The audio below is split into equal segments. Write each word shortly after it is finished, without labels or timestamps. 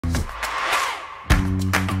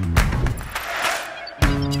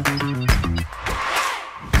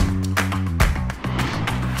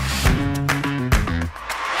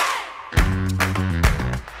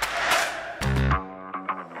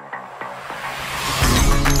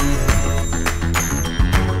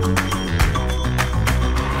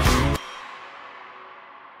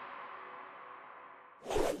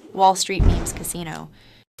Wall Street Memes Casino.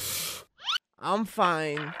 I'm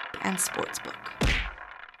fine. And Sportsbook.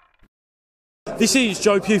 This is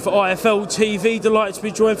Joe Pugh for IFLTV. Delighted to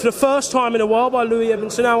be joined for the first time in a while by Lewis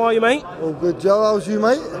Edmondson. How are you, mate? All good, Joe. How's you,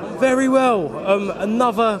 mate? Very well.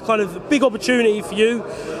 Another kind of big opportunity for you.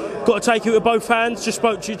 Got to take it with both hands. Just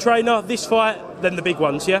spoke to your trainer. This fight, then the big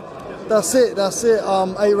ones, yeah? That's it.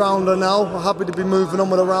 8 rounder now. We're happy to be moving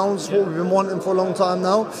on with the rounds. What we've been wanting for a long time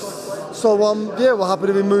now. So, yeah, we're happy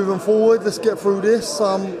to be moving forward. Let's get through this.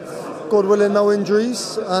 God willing, no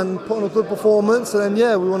injuries, and put on a good performance. And then,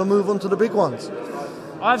 yeah, we want to move on to the big ones.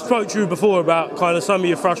 I've spoke to you before about kind of some of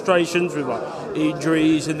your frustrations with like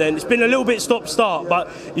injuries, and then it's been a little bit stop-start, but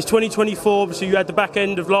it's 2024, obviously you had the back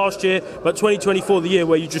end of last year, but 2024 the year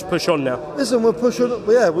where you just push on now. Listen, we're pushing,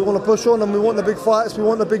 yeah, we want to push on, and we want the big fights, we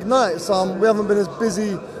want the big nights. We haven't been as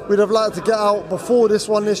busy, we'd have liked to get out before this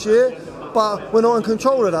one this year, but we're not in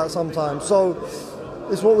control of that sometimes, so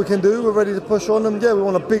it's what we can do, we're ready to push on, and yeah, we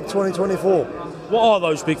want a big 2024. What are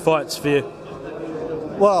those big fights for you?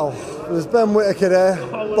 Well, there's Ben Whittaker there,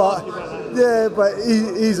 but yeah, but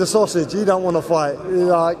he's a sausage. He don't want to fight.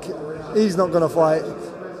 He's not going to fight.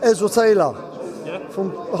 Ezra Taylor. Yeah.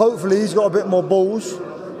 Hopefully he's got a bit more balls.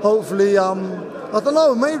 Hopefully, I don't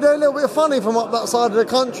know. Maybe they're a little bit funny from up that side of the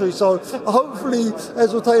country. So hopefully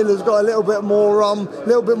Ezra Taylor's got a little bit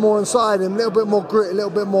more inside him, a little bit more grit, a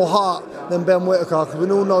little bit more heart than Ben Whittaker. Because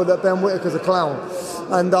we all know that Ben Whittaker's a clown,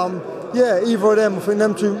 and. Yeah, either of them. I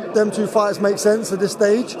think them two fights make sense at this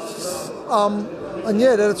stage. And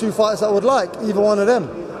yeah, they're the two fights I would like, either one of them.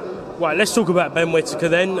 Right, let's talk about Ben Whittaker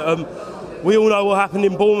then. We all know what happened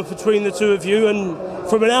in Bournemouth between the two of you, and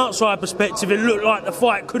from an outside perspective, it looked like the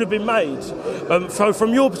fight could have been made. So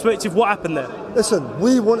from your perspective, what happened there? Listen,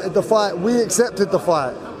 we wanted the fight, we accepted the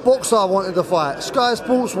fight. Boxer wanted the fight, Sky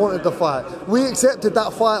Sports wanted the fight. We accepted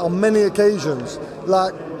that fight on many occasions,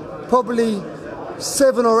 like probably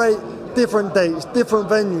 7 or 8 different dates, different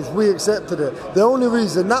venues, we accepted it. The only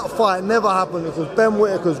reason that fight never happened is because Ben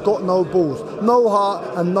Whittaker's got no balls. No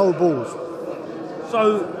heart and no balls.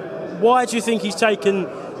 So, why do you think he's taken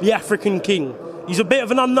the African King? He's a bit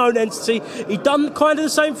of an unknown entity. He done kind of the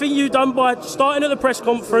same thing you done by starting at the press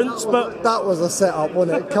conference, but... That was a setup,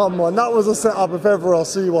 wasn't it? Come on, that was a setup if ever I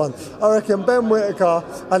see one. I reckon Ben Whittaker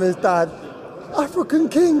and his dad, African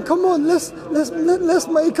King, come on, let's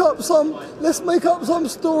make up some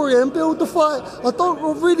story and build the fight. I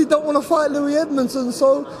really don't want to fight Lewis Edmondson,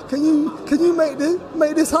 so can you make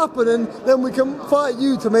this happen, and then we can fight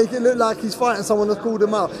you to make it look like he's fighting someone that's called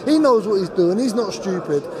him out. He knows what he's doing. He's not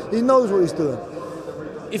stupid. He knows what he's doing.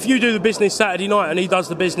 If you do the business Saturday night and he does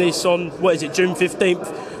the business on, what is it, June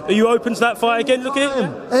 15th, are you open to that fight again? Look at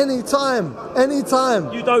it.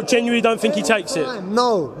 Anytime. You genuinely don't think he takes it?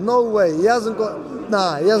 No way. He hasn't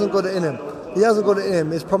got it in him. He hasn't got it in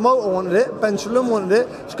him. His promoter wanted it, Ben Shalom wanted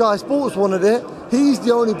it, Sky Sports wanted it. He's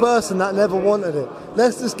the only person that never wanted it.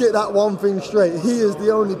 Let's just get that one thing straight. He is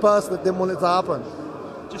the only person that didn't want it to happen.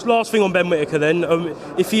 Just last thing on Ben Whittaker then.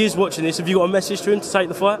 If he is watching this, have you got a message to him to take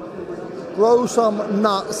the fight? Grow some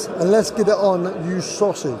nuts and let's get it on, you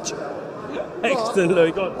sausage. Excellent,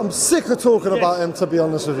 Louis. I'm sick of talking about him, to be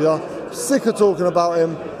honest with you. Sick of talking about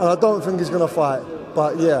him, and I don't think he's going to fight.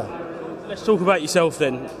 But yeah. Let's talk about yourself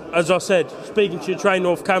then. As I said, speaking to your trainer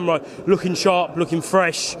off camera, looking sharp, looking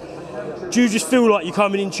fresh. Do you just feel like you're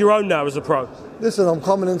coming into your own now as a pro? Listen, I'm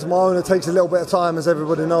coming into my own. It takes a little bit of time, as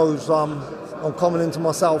everybody knows. I'm coming into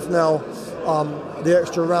myself now. The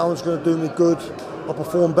extra round's going to do me good. I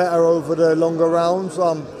perform better over the longer rounds.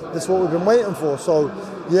 That's what we've been waiting for. So,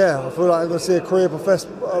 yeah, I feel like I'm going to see a career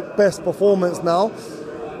best performance now.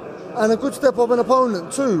 And a good step up an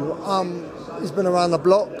opponent too. He's been around the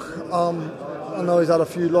block. I know he's had a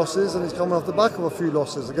few losses, and he's coming off the back of a few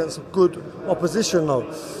losses against a good opposition though.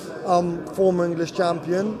 Former English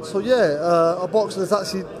champion. So yeah, a boxer that's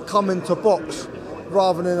actually coming to box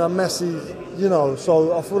rather than a messy,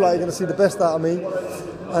 so I feel like you're going to see the best out of me.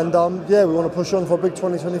 And yeah, we want to push on for a big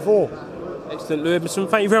 2024. Excellent, Lewis Edmondson.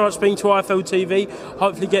 Thank you very much for being to IFLTV.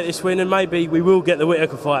 Hopefully get this win, and maybe we will get the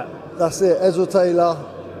Whittaker fight. That's it. Ezra Taylor,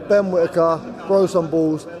 Ben Whittaker, grow some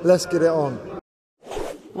balls. Let's get it on.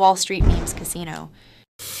 Wall Street Memes Casino.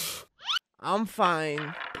 I'm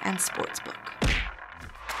fine. And Sportsbook.